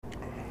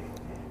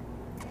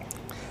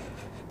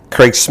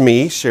Craig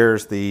Smee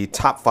shares the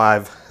top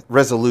 5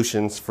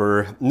 resolutions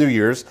for New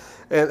Year's,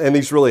 and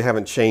these really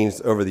haven't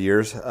changed over the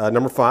years.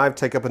 Number 5,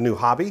 take up a new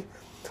hobby.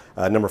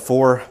 Number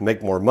 4,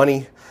 make more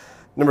money.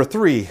 Number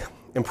 3,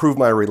 improve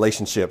my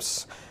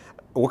relationships.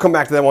 We'll come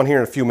back to that one here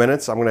in a few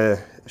minutes. I'm going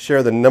to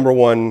share the number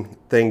 1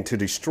 thing to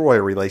destroy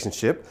a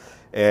relationship,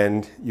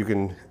 and you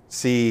can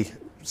see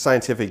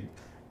scientific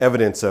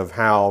evidence of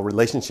how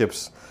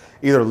relationships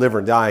either live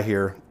or die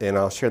here, and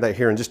I'll share that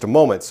here in just a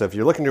moment. So if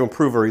you're looking to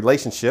improve a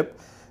relationship,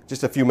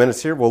 just a few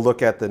minutes here, we'll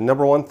look at the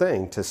number 1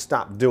 thing to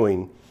stop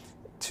doing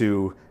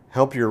to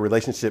help your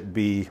relationship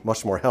be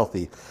much more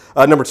healthy.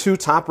 Number 2,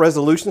 top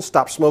resolution,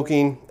 stop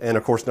smoking. And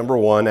of course, number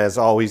 1, as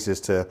always,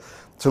 is to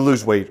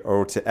lose weight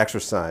or to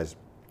exercise.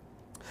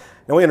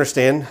 Now we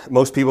understand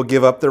most people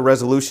give up their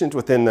resolutions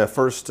within the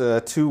first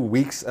 2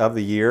 weeks of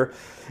the year.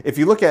 If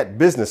you look at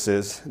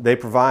businesses, they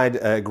provide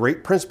a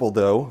great principle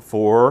though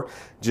for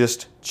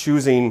just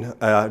choosing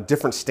a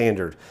different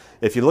standard.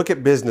 If you look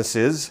at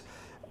businesses,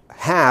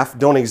 half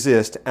don't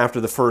exist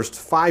after the first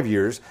 5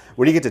 years.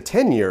 When you get to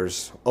 10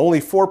 years, only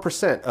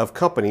 4% of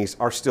companies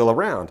are still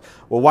around.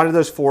 Well, why do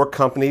those 4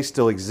 companies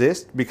still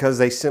exist? Because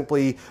they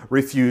simply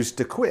refuse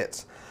to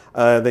quit.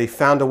 They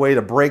found a way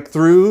to break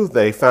through,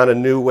 they found a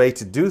new way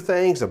to do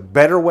things, a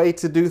better way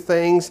to do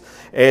things,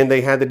 and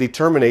they had the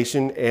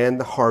determination and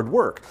the hard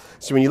work.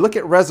 So when you look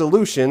at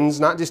resolutions,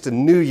 not just a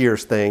New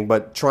Year's thing,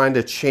 but trying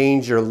to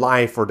change your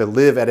life or to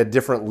live at a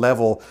different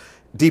level,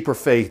 deeper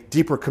faith,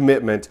 deeper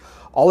commitment,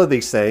 all of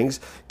these things,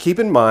 keep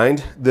in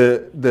mind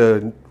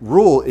the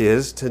rule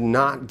is to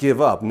not give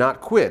up, not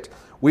quit.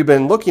 We've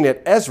been looking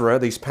at Ezra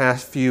these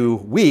past few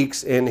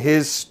weeks, and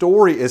his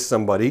story is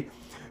somebody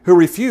who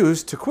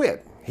refused to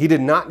quit. He did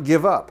not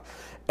give up.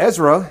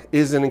 Ezra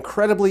is an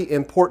incredibly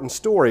important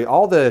story.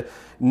 All the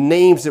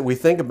names that we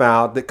think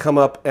about that come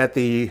up at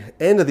the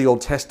end of the Old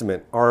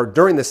Testament are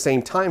during the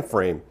same time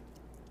frame.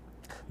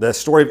 The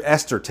story of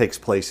Esther takes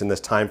place in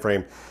this time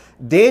frame.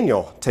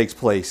 Daniel takes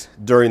place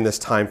during this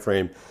time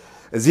frame.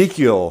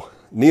 Ezekiel,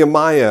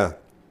 Nehemiah,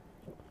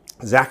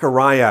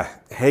 Zechariah,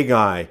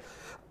 Haggai,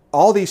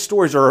 all these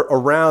stories are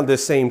around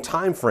this same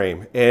time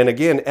frame. And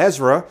again,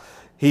 Ezra,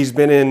 he's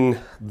been in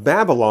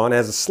Babylon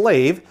as a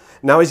slave.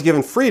 Now he's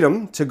given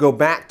freedom to go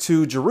back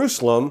to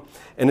Jerusalem,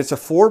 and it's a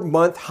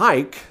 4-month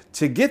hike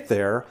to get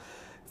there.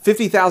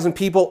 50,000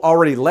 people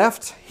already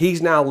left.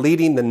 He's now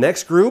leading the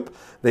next group.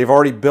 They've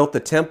already built the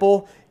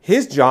temple.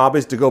 His job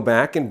is to go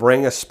back and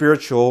bring a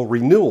spiritual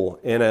renewal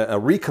and a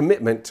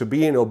recommitment to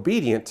being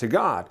obedient to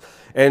God.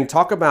 And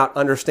talk about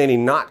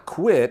understanding not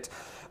quit.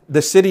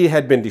 The city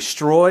had been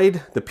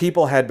destroyed. The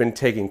people had been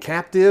taken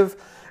captive.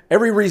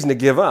 Every reason to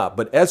give up.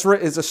 But Ezra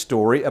is a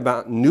story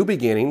about new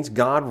beginnings,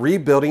 God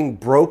rebuilding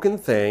broken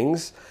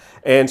things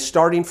and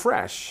starting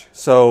fresh.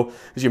 So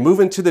as you move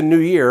into the new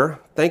year,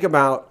 think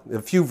about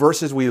a few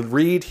verses we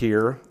read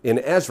here in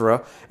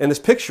Ezra and this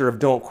picture of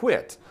don't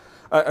quit.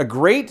 A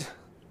great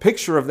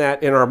picture of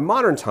that in our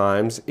modern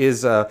times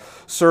is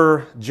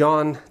Sir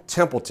John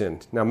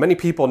Templeton. Now, many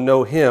people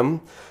know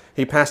him.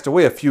 He passed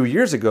away a few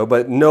years ago,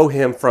 but know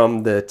him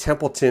from the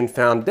Templeton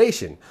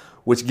Foundation,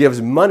 which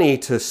gives money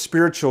to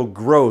spiritual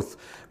growth.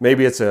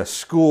 Maybe it's a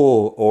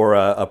school or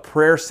a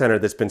prayer center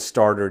that's been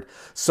started.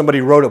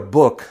 Somebody wrote a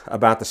book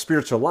about the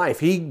spiritual life.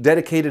 He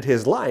dedicated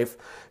his life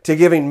to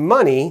giving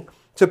money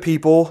to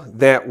people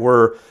that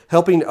were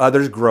helping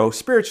others grow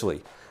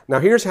spiritually. Now,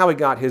 here's how he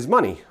got his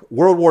money.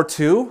 World War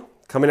II,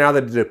 coming out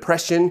of the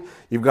Depression,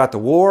 you've got the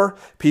war.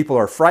 People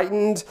are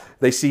frightened.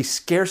 They see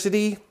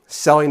scarcity,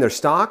 selling their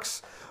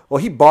stocks.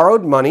 Well, he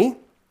borrowed money,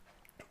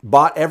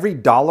 bought every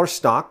dollar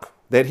stock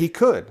that he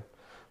could.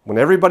 When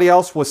everybody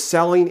else was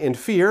selling in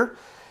fear,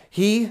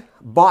 he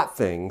bought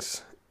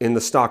things in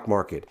the stock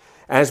market.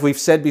 As we've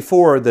said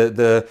before,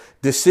 the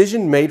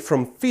decision made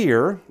from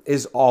fear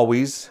is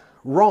always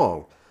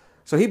wrong.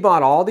 So he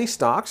bought all these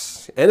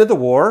stocks, ended the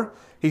war.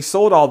 He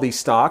sold all these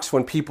stocks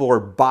when people were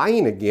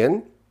buying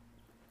again,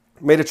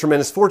 made a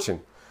tremendous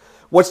fortune.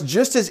 What's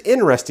just as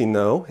interesting,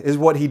 though, is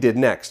what he did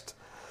next.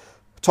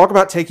 Talk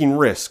about taking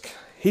risk.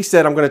 He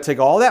said, I'm going to take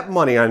all that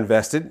money I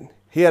invested.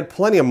 He had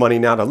plenty of money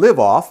now to live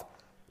off,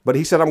 but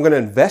he said, I'm going to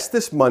invest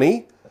this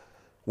money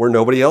where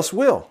nobody else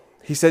will.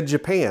 He said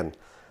Japan,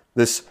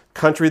 this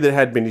country that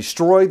had been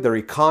destroyed, their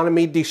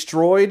economy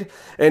destroyed,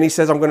 and he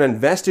says, I'm going to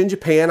invest in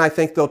Japan. I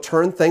think they'll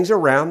turn things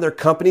around. Their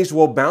companies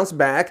will bounce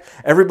back.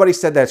 Everybody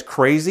said that's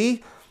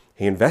crazy.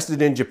 He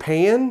invested in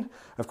Japan.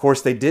 Of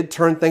course, they did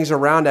turn things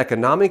around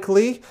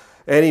economically,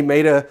 and he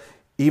made an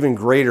even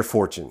greater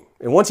fortune.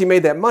 And once he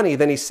made that money,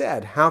 then he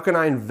said, how can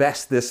I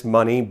invest this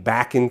money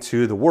back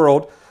into the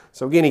world?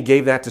 So again, he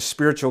gave that to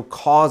spiritual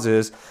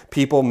causes,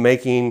 people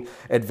making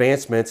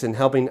advancements and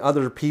helping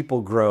other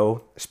people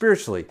grow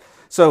spiritually.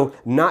 So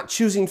not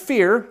choosing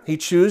fear, he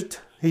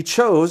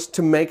chose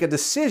to make a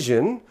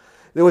decision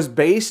that was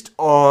based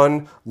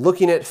on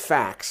looking at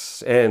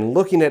facts and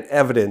looking at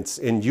evidence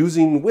and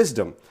using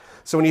wisdom.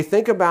 So when you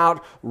think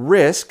about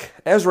risk,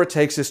 Ezra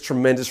takes this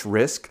tremendous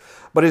risk,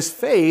 but his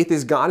faith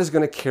is God is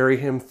going to carry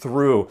him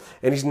through,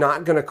 and he's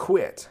not going to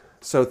quit.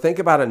 So think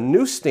about a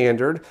new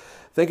standard.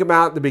 Think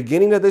about the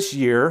beginning of this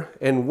year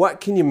and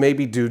what can you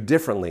maybe do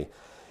differently.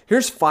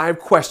 Here's 5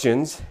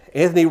 questions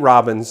Anthony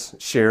Robbins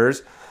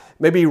shares.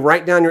 Maybe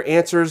write down your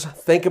answers,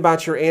 think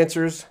about your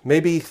answers,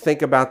 maybe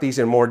think about these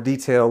in more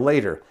detail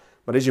later.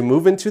 But as you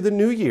move into the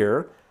new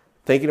year,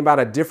 thinking about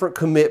a different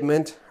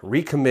commitment,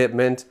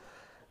 recommitment,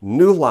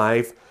 new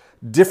life,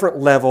 different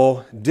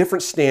level,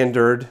 different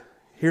standard,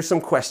 here's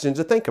some questions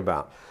to think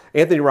about.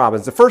 Anthony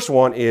Robbins, the first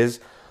one is,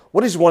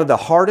 what is one of the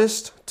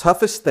hardest,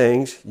 toughest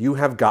things you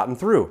have gotten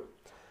through?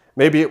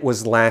 Maybe it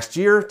was last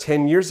year,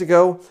 10 years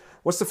ago.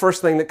 What's the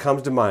first thing that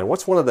comes to mind?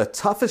 What's one of the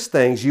toughest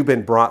things you've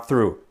been brought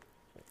through?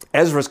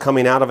 Ezra's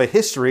coming out of a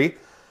history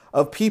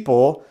of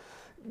people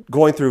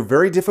going through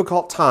very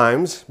difficult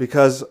times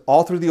because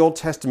all through the Old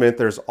Testament,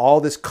 there's all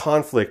this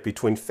conflict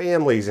between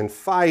families and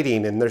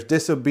fighting, and there's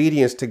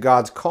disobedience to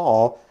God's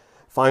call.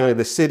 Finally,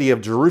 the city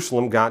of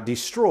Jerusalem got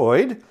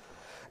destroyed.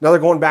 Now they're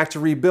going back to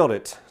rebuild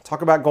it.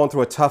 Talk about going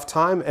through a tough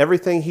time.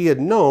 Everything he had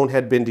known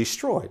had been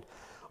destroyed.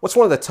 What's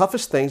one of the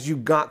toughest things you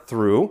got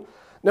through?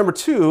 Number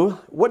 2,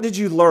 what did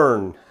you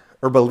learn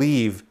or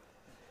believe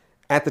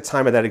at the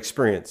time of that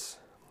experience?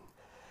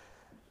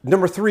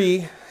 Number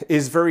 3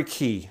 is very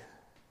key.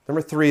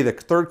 Number 3, the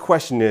third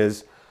question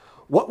is,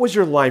 what was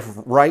your life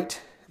right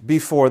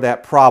before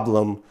that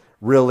problem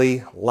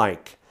really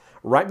like?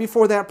 Right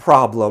before that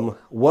problem,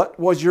 what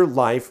was your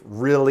life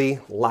really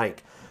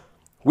like?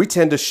 We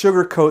tend to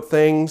sugarcoat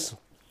things,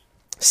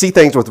 see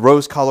things with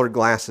rose-colored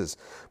glasses,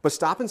 but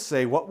stop and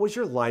say, what was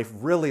your life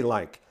really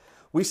like?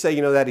 We say,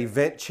 that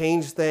event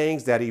changed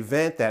things, that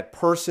event, that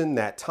person,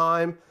 that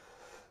time.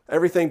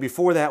 Everything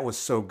before that was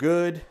so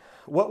good.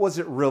 What was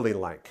it really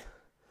like?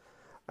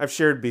 I've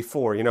shared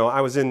before,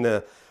 I was in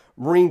the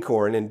Marine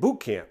Corps and in boot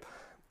camp.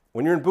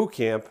 When you're in boot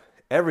camp,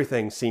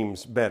 everything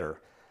seems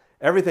better.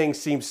 Everything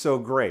seems so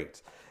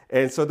great.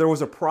 And so there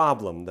was a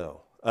problem,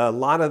 though. A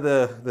lot of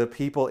the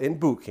people in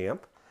boot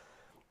camp,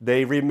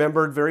 they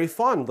remembered very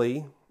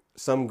fondly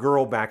some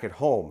girl back at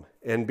home.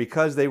 And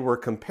because they were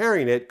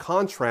comparing it,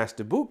 contrast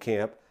to boot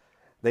camp,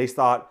 they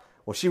thought,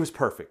 well, she was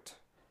perfect.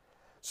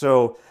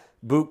 So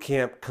boot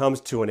camp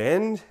comes to an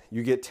end.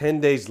 You get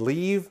 10 days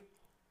leave.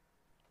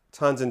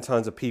 Tons and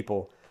tons of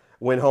people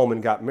went home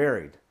and got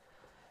married.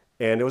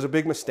 And it was a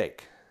big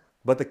mistake.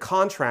 But the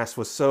contrast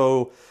was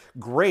so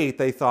great,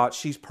 they thought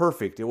she's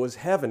perfect. It was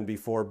heaven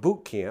before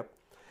boot camp.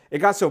 It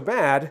got so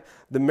bad,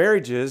 the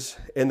marriages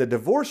and the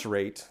divorce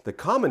rate, the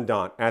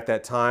commandant at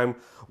that time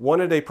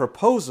wanted a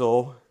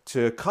proposal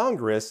to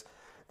Congress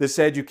that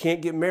said you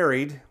can't get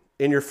married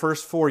in your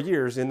first 4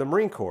 years in the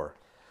Marine Corps.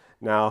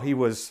 Now, he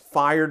was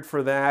fired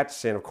for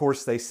that, and of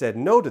course they said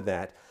no to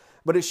that.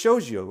 But it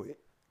shows you,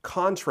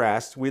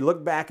 contrast, we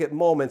look back at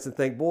moments and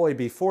think, boy,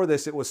 before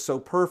this it was so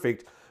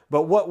perfect,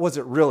 but what was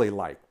it really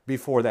like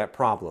before that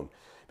problem?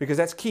 Because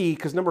that's key,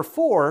 because number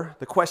 4,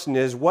 the question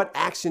is, what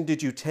action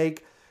did you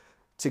take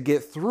to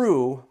get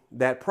through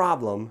that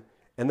problem?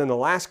 And then the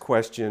last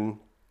question,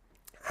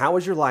 how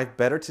is your life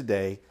better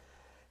today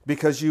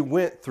because you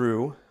went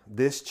through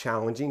this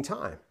challenging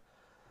time?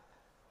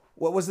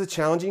 What was the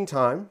challenging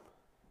time?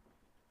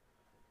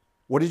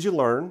 What did you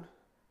learn?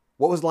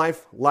 What was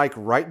life like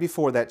right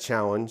before that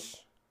challenge?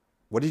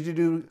 What did you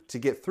do to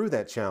get through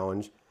that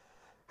challenge?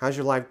 How's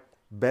your life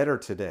better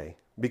today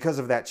because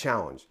of that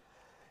challenge?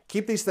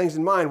 Keep these things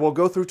in mind. We'll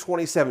go through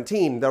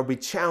 2017. There'll be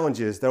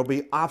challenges. There'll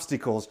be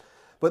obstacles.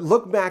 But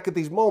look back at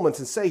these moments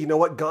and say, you know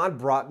what? God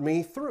brought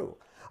me through.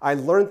 I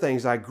learned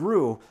things. I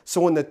grew. So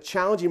when the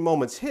challenging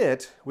moments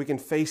hit, we can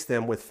face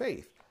them with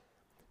faith.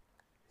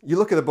 You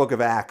look at the book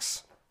of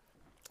Acts.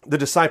 The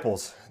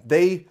disciples,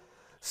 they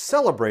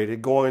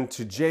celebrated going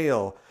to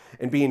jail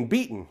and being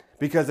beaten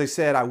because they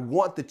said, I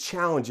want the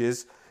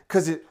challenges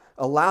because it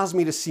allows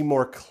me to see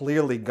more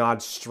clearly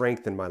God's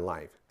strength in my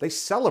life. They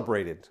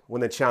celebrated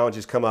when the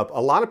challenges come up. A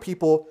lot of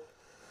people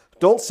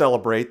don't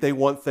celebrate. They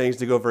want things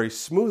to go very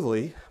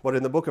smoothly. But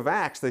in the book of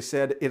Acts, they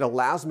said, it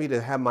allows me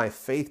to have my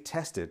faith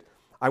tested.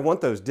 I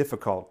want those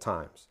difficult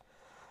times.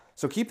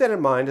 So keep that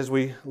in mind as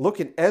we look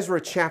at Ezra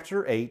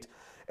chapter 8.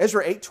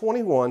 Ezra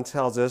 8:21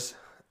 tells us,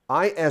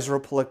 I, Ezra,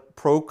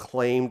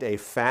 proclaimed a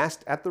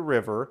fast at the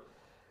river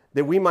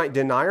that we might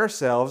deny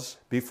ourselves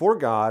before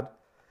God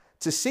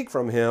to seek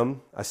from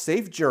him a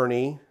safe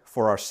journey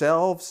for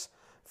ourselves,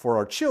 for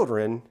our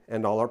children,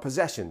 and all our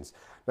possessions.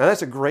 Now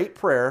that's a great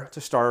prayer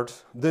to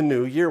start the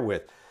new year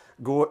with.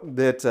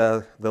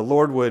 That the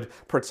Lord would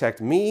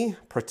protect me,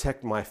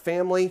 protect my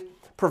family,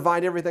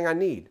 provide everything I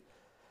need.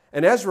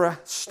 And Ezra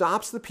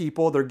stops the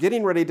people. They're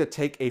getting ready to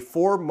take a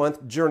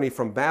 4-month journey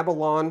from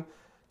Babylon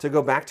to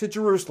go back to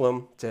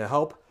Jerusalem to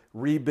help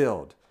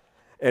rebuild.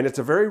 And it's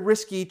a very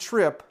risky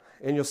trip,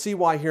 and you'll see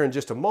why here in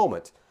just a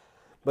moment.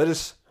 But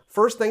his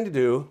first thing to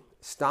do,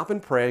 stop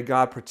and pray,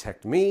 God,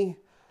 protect me,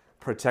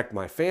 protect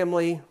my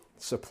family,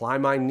 supply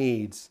my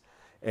needs.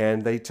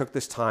 And they took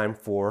this time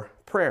for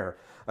prayer.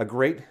 A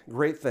great,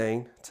 great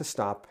thing to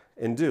stop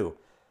and do.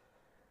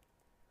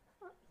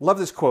 Love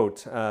this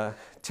quote.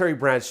 Terry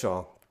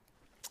Bradshaw,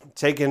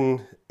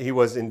 he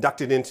was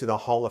inducted into the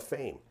Hall of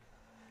Fame.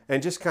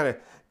 And just kind of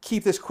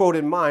keep this quote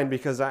in mind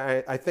because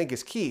I think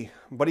it's key.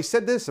 But he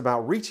said this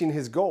about reaching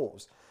his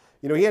goals.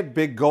 You know, he had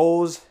big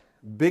goals,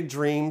 big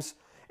dreams,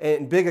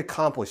 and big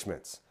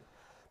accomplishments.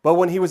 But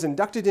when he was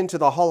inducted into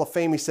the Hall of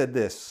Fame, he said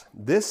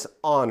this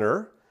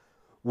honor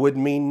would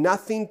mean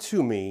nothing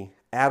to me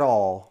at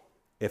all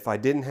if I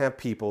didn't have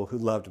people who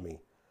loved me.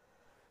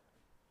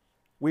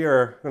 We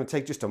are going to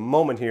take just a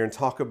moment here and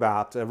talk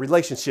about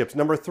relationships.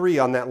 Number 3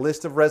 on that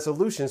list of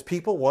resolutions,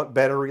 people want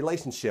better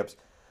relationships.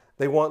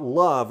 They want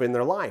love in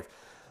their life.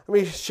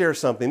 Let me share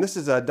something. This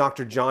is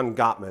Dr. John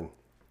Gottman.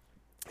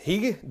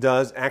 He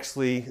does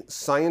actually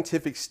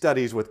scientific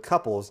studies with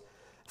couples,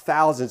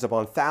 thousands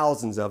upon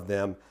thousands of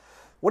them.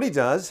 What he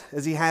does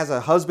is he has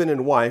a husband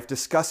and wife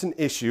discuss an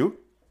issue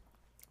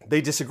they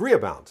disagree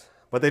about,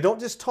 but they don't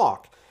just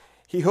talk.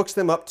 He hooks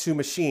them up to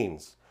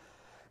machines.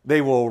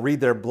 They will read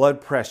their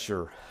blood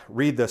pressure,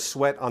 read the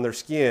sweat on their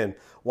skin,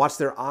 watch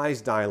their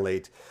eyes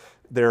dilate,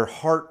 their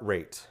heart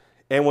rate.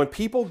 And when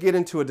people get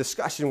into a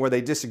discussion where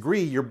they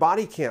disagree, your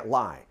body can't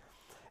lie.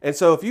 And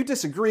so if you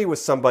disagree with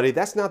somebody,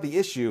 that's not the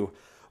issue.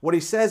 What he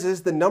says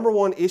is the number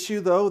one issue,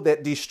 though,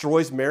 that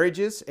destroys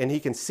marriages, and he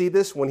can see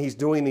this when he's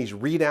doing these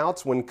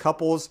readouts, when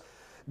couples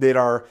that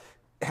are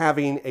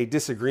having a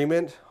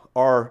disagreement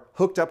are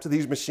hooked up to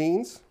these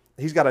machines.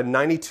 He's got a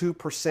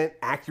 92%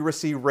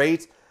 accuracy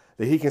rate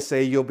that he can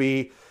say you'll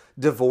be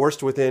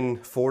divorced within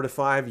 4 to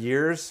 5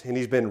 years, and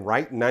he's been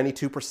right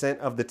 92%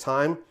 of the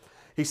time.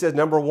 He says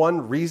number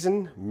one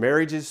reason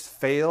marriages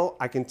fail,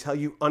 I can tell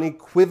you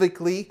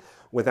unequivocally,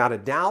 without a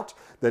doubt,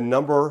 the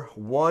number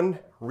one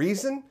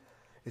reason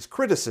is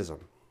criticism.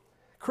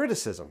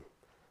 Criticism.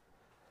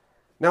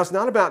 Now, it's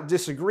not about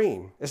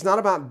disagreeing. It's not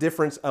about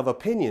difference of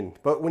opinion.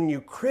 But when you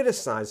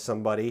criticize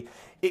somebody,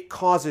 it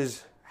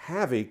causes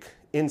havoc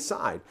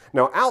inside.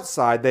 Now,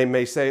 outside, they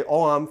may say,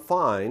 oh, I'm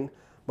fine,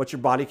 but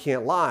your body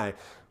can't lie.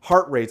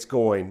 Heart rate's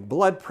going,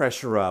 blood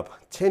pressure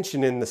up,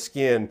 tension in the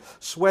skin,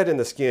 sweat in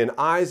the skin,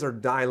 eyes are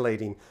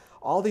dilating.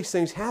 All these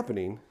things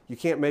happening. You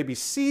can't maybe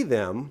see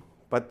them,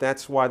 but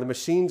that's why the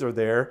machines are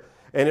there.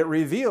 And it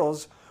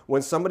reveals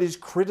when somebody's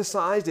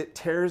criticized, it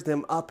tears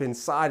them up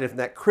inside. If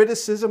that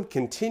criticism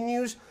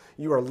continues,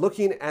 you are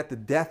looking at the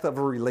death of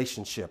a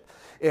relationship.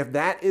 If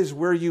that is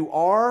where you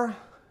are,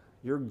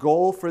 your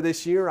goal for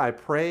this year, I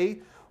pray,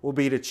 will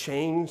be to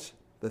change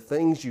the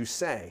things you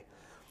say.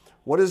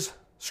 What does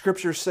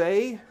Scripture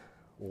say?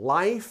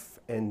 Life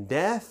and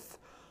death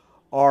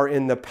are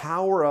in the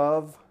power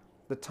of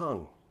the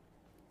tongue,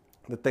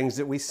 the things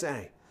that we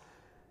say.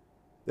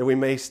 That we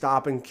may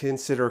stop and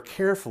consider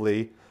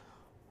carefully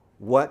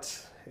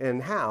what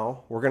and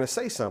how we're going to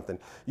say something.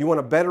 You want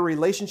a better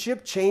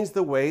relationship? Change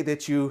the way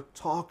that you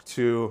talk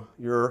to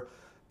your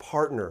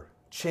partner.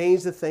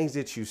 Change the things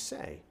that you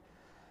say.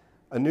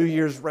 A New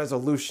Year's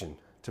resolution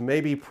to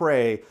maybe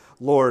pray,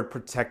 Lord,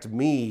 protect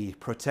me,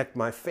 protect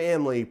my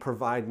family,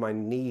 provide my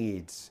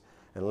needs,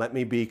 and let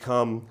me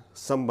become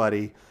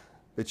somebody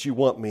that you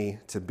want me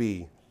to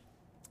be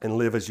and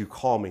live as you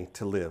call me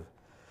to live.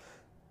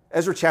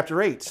 Ezra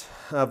chapter 8,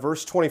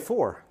 verse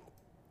 24.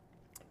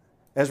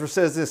 Ezra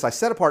says this, I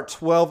set apart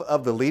 12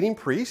 of the leading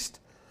priests,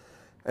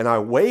 and I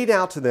weighed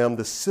out to them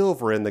the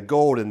silver and the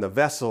gold and the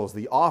vessels,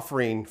 the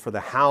offering for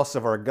the house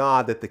of our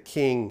God that the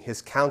king,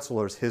 his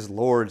counselors, his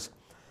lords,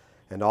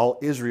 and all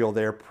Israel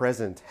there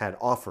present had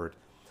offered.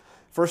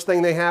 First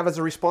thing they have as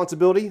a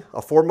responsibility, a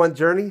 4-month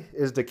journey,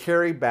 is to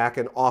carry back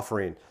an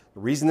offering.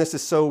 The reason this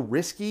is so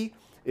risky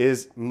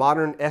is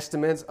modern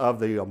estimates of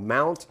the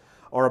amount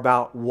are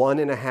about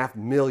 $1.5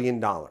 million.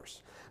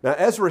 Now,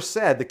 Ezra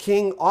said, the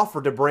king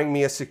offered to bring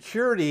me a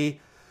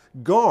security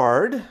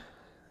guard,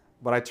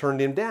 but I turned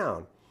him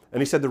down.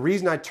 And he said, the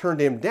reason I turned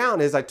him down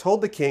is I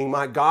told the king,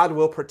 my God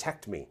will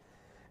protect me.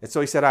 And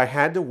so he said, I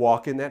had to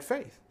walk in that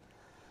faith.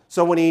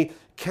 So when he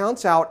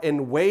counts out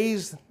and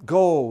weighs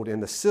gold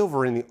and the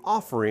silver and the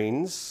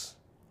offerings,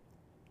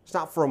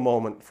 stop for a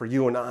moment for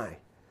you and I.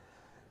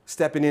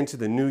 Stepping into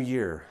the new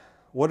year,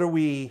 what are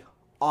we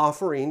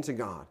offering to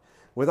God?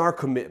 With our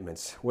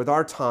commitments, with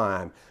our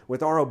time,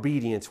 with our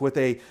obedience, with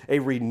a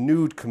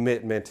renewed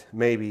commitment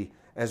maybe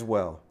as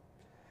well.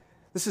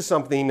 This is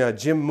something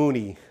Jim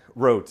Mooney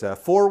wrote,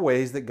 4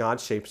 ways that God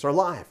shapes our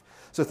life.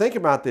 So think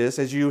about this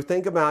as you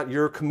think about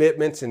your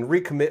commitments and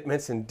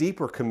recommitments and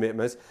deeper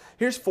commitments.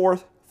 Here's 4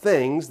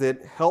 things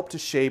that help to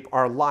shape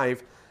our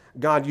life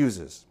God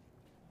uses.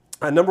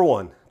 Number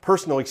 1,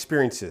 personal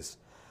experiences.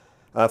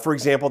 For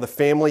example, the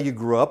family you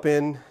grew up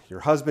in, your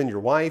husband, your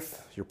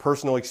wife, your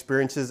personal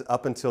experiences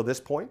up until this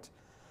point.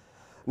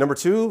 Number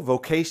 2,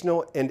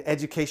 vocational and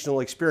educational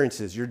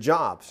experiences, your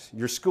jobs,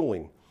 your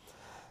schooling.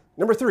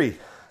 Number 3,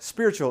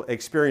 spiritual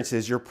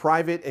experiences, your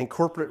private and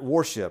corporate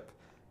worship,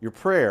 your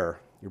prayer,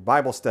 your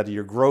Bible study,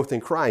 your growth in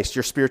Christ,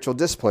 your spiritual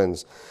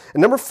disciplines.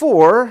 And number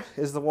 4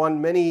 is the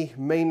one many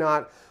may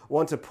not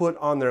want to put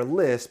on their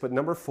list, but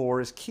number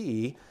 4 is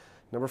key.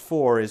 Number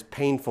 4 is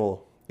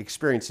painful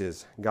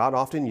experiences. God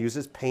often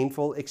uses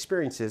painful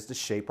experiences to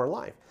shape our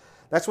life.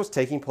 That's what's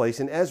taking place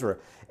in Ezra.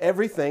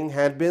 Everything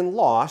had been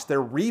lost.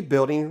 They're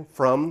rebuilding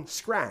from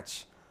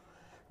scratch.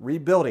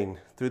 Rebuilding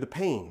through the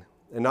pain.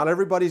 And not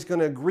everybody's going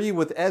to agree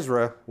with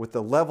Ezra with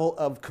the level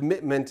of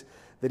commitment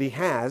that he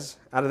has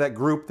out of that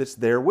group that's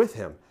there with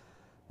him.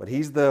 But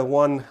he's the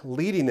one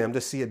leading them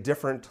to see a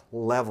different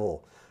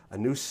level, a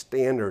new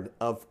standard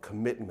of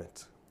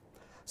commitment.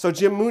 So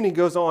Jim Mooney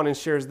goes on and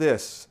shares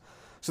this.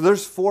 So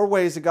there's 4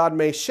 ways that God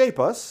may shape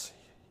us.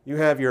 You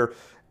have your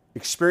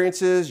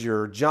experiences,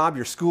 your job,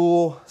 your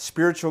school,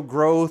 spiritual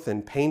growth,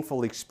 and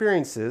painful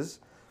experiences.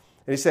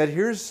 And he said,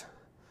 here's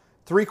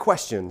 3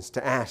 questions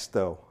to ask,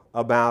 though,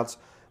 about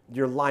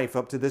your life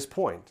up to this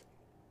point.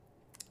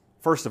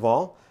 First of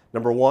all,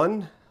 number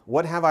 1,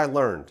 what have I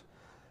learned?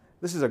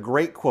 This is a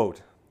great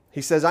quote.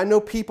 He says, I know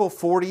people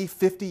 40,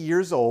 50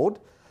 years old,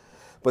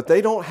 but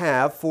they don't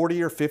have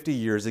 40 or 50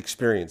 years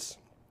experience.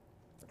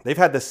 They've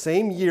had the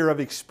same year of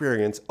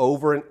experience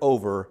over and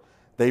over.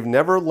 They've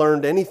never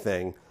learned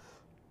anything.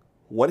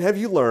 What have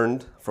you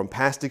learned from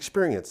past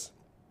experience?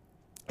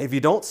 If you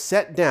don't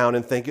sit down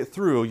and think it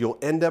through, you'll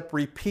end up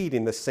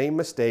repeating the same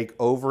mistake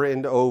over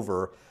and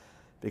over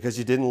because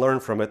you didn't learn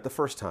from it the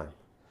first time.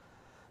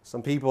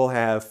 Some people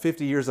have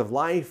 50 years of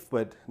life,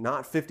 but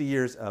not 50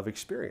 years of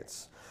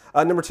experience.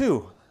 Number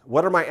 2,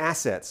 what are my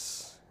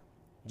assets?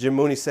 Jim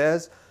Mooney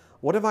says,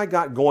 what have I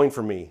got going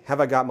for me?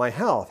 Have I got my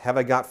health? Have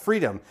I got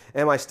freedom?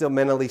 Am I still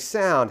mentally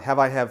sound?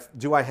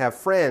 Do I have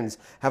friends?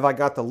 Have I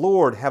got the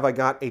Lord? Have I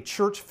got a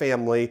church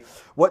family?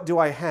 What do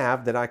I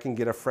have that I can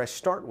get a fresh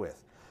start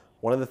with?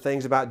 One of the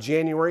things about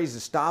January is to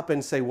stop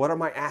and say, what are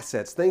my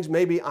assets? Things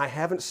maybe I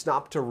haven't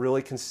stopped to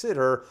really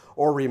consider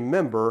or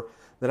remember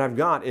that I've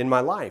got in my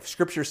life.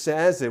 Scripture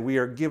says that we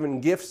are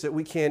given gifts that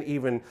we can't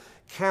even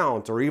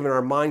count, or even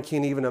our mind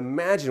can't even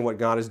imagine what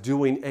God is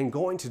doing and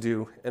going to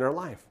do in our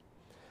life.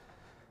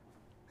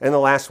 And the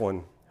last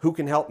one, who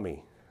can help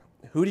me?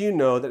 Who do you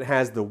know that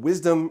has the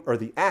wisdom or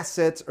the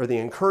assets or the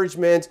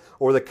encouragement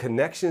or the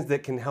connections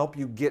that can help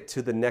you get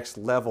to the next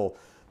level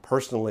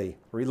personally,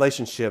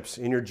 relationships,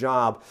 in your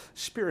job,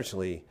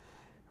 spiritually,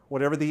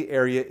 whatever the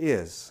area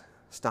is?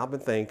 Stop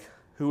and think,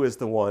 who is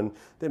the one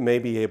that may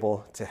be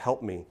able to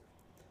help me?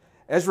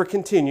 Ezra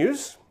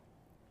continues,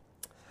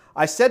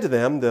 I said to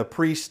them, the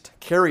priest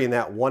carrying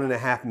that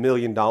 $1.5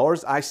 million,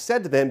 I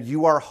said to them,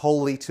 you are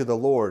holy to the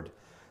Lord.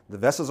 The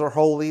vessels are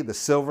holy, the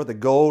silver, the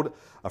gold,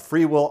 a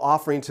free will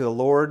offering to the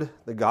Lord,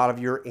 the God of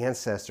your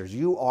ancestors.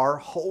 You are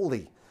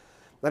holy.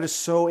 That is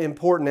so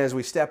important as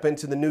we step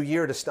into the new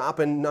year to stop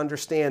and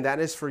understand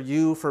that is for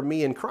you, for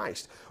me in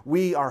Christ.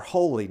 We are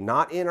holy,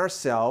 not in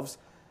ourselves,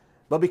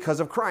 but because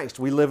of Christ.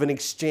 We live an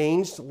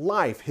exchanged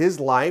life. His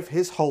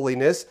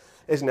holiness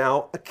is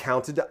now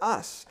accounted to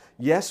us.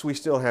 Yes, we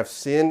still have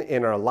sin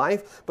in our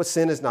life, but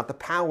sin is not the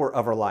power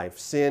of our life.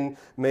 Sin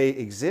may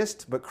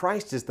exist, but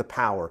Christ is the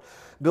power.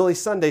 Billy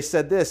Sunday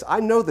said this, I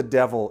know the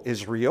devil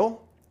is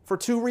real for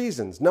 2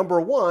 reasons.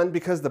 Number 1,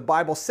 because the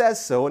Bible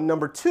says so, and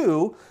number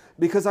 2,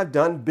 because I've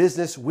done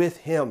business with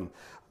him.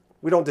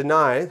 We don't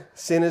deny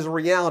sin is a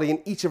reality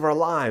in each of our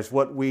lives.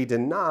 What we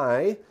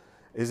deny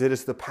is it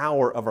is the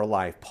power of our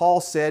life.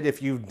 Paul said,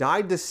 if you've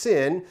died to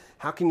sin,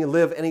 how can you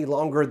live any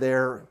longer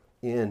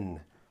therein?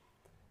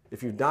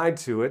 If you've died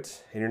to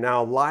it and you're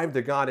now alive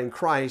to God in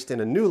Christ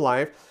in a new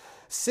life,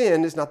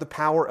 sin is not the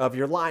power of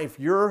your life.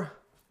 Your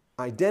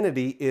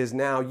identity is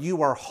now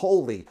you are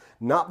holy,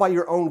 not by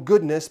your own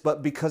goodness,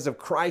 but because of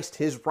Christ,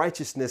 his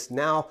righteousness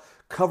now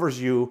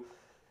covers you.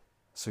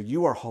 So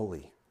you are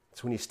holy.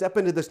 So when you step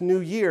into this new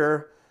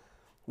year,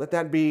 let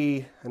that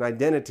be an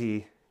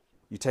identity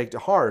you take to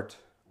heart,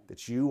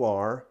 that you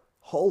are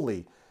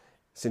holy.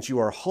 Since you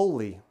are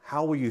holy,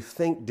 how will you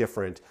think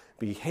different,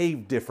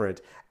 behave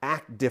different,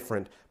 act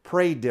different,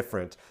 pray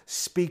different,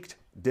 speak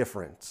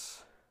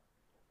different?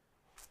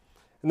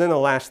 And then the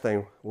last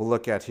thing we'll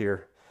look at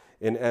here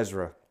in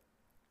Ezra,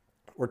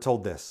 we're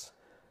told this.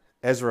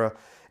 Ezra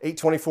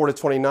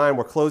 8:24-29,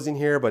 we're closing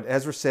here, but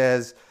Ezra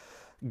says,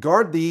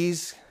 guard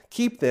these,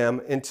 keep them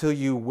until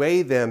you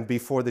weigh them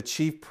before the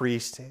chief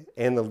priest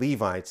and the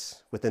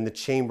Levites within the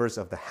chambers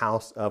of the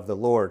house of the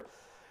Lord.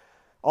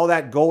 All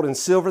that gold and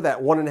silver,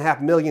 that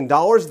 $1.5 million,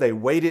 they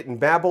weighed it in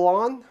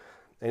Babylon.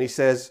 And he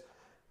says,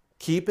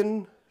 keep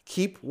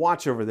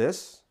watch over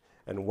this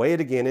and weigh it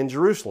again in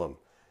Jerusalem.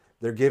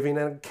 They're giving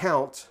an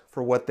account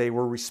for what they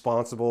were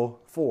responsible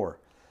for.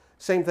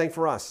 Same thing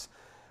for us.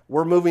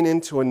 We're moving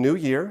into a new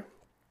year.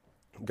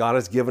 God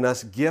has given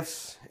us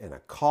gifts and a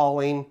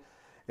calling,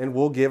 and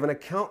we'll give an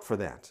account for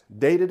that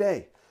day to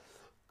day.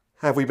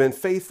 Have we been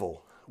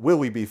faithful? Will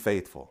we be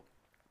faithful?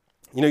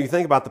 You know, you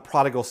think about the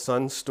prodigal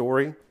son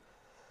story,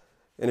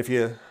 and if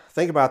you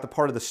think about the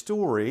part of the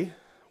story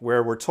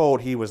where we're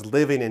told he was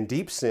living in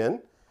deep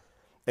sin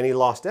and he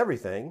lost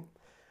everything,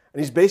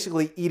 and he's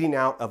basically eating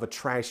out of a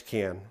trash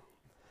can.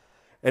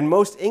 And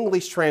most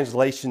English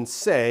translations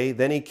say,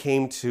 then he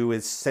came to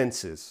his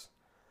senses.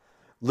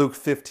 Luke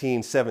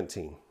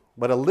 15:17.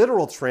 But a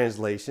literal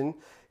translation,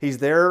 he's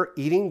there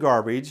eating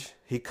garbage,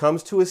 he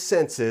comes to his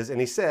senses, and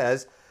he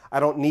says, I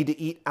don't need to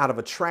eat out of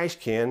a trash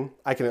can.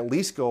 I can at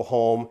least go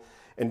home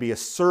and be a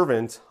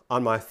servant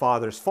on my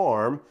father's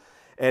farm.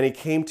 And he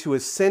came to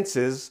his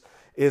senses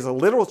is a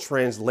literal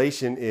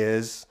translation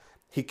is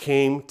he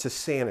came to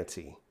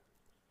sanity.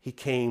 He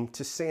came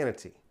to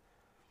sanity.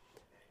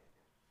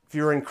 If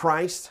you're in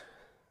Christ,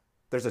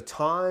 there's a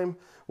time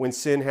when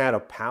sin had a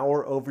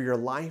power over your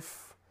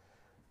life,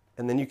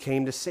 and then you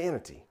came to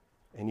sanity.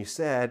 And you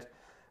said,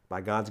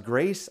 by God's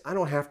grace, I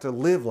don't have to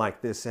live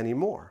like this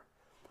anymore.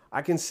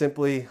 I can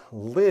simply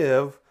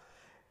live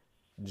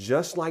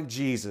just like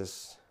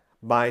Jesus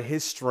by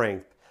His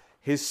strength,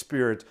 His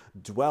Spirit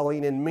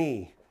dwelling in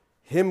me,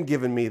 Him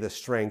giving me the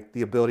strength,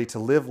 the ability to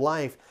live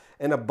life,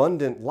 an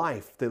abundant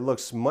life that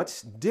looks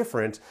much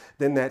different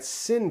than that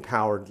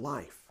sin-powered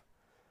life.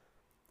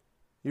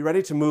 You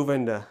ready to move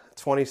into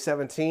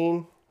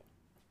 2017?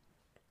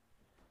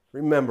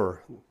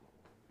 Remember,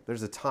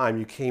 there's a time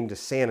you came to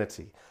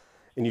sanity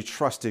and you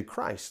trusted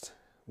Christ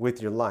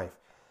with your life.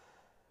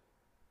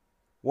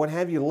 What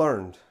have you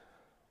learned?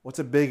 What's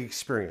a big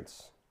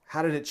experience?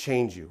 How did it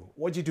change you?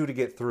 What did you do to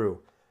get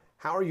through?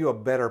 How are you a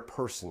better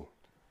person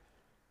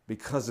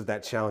because of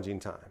that challenging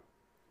time?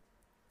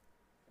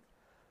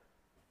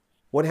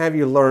 What have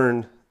you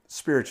learned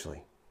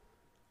spiritually?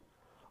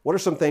 What are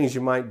some things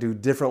you might do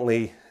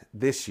differently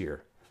this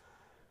year?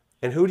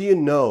 And who do you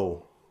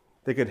know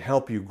that could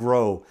help you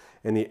grow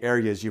in the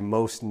areas you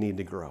most need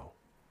to grow?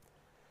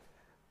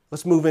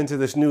 Let's move into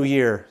this new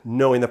year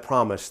knowing the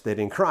promise that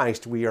in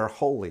Christ we are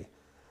holy.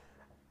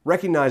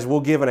 Recognize we'll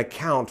give an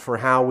account for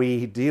how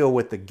we deal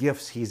with the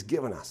gifts He's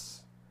given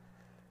us.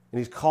 And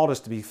He's called us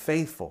to be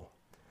faithful,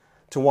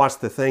 to watch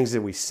the things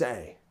that we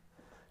say,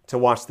 to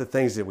watch the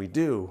things that we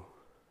do,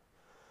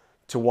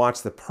 to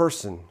watch the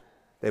person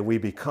that we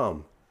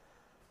become.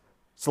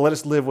 So let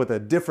us live with a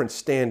different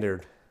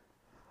standard,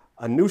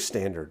 a new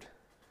standard,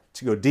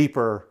 to go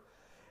deeper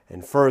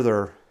and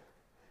further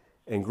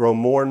and grow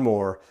more and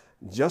more,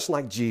 just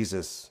like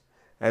Jesus,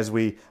 as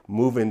we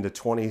move into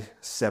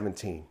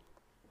 2017.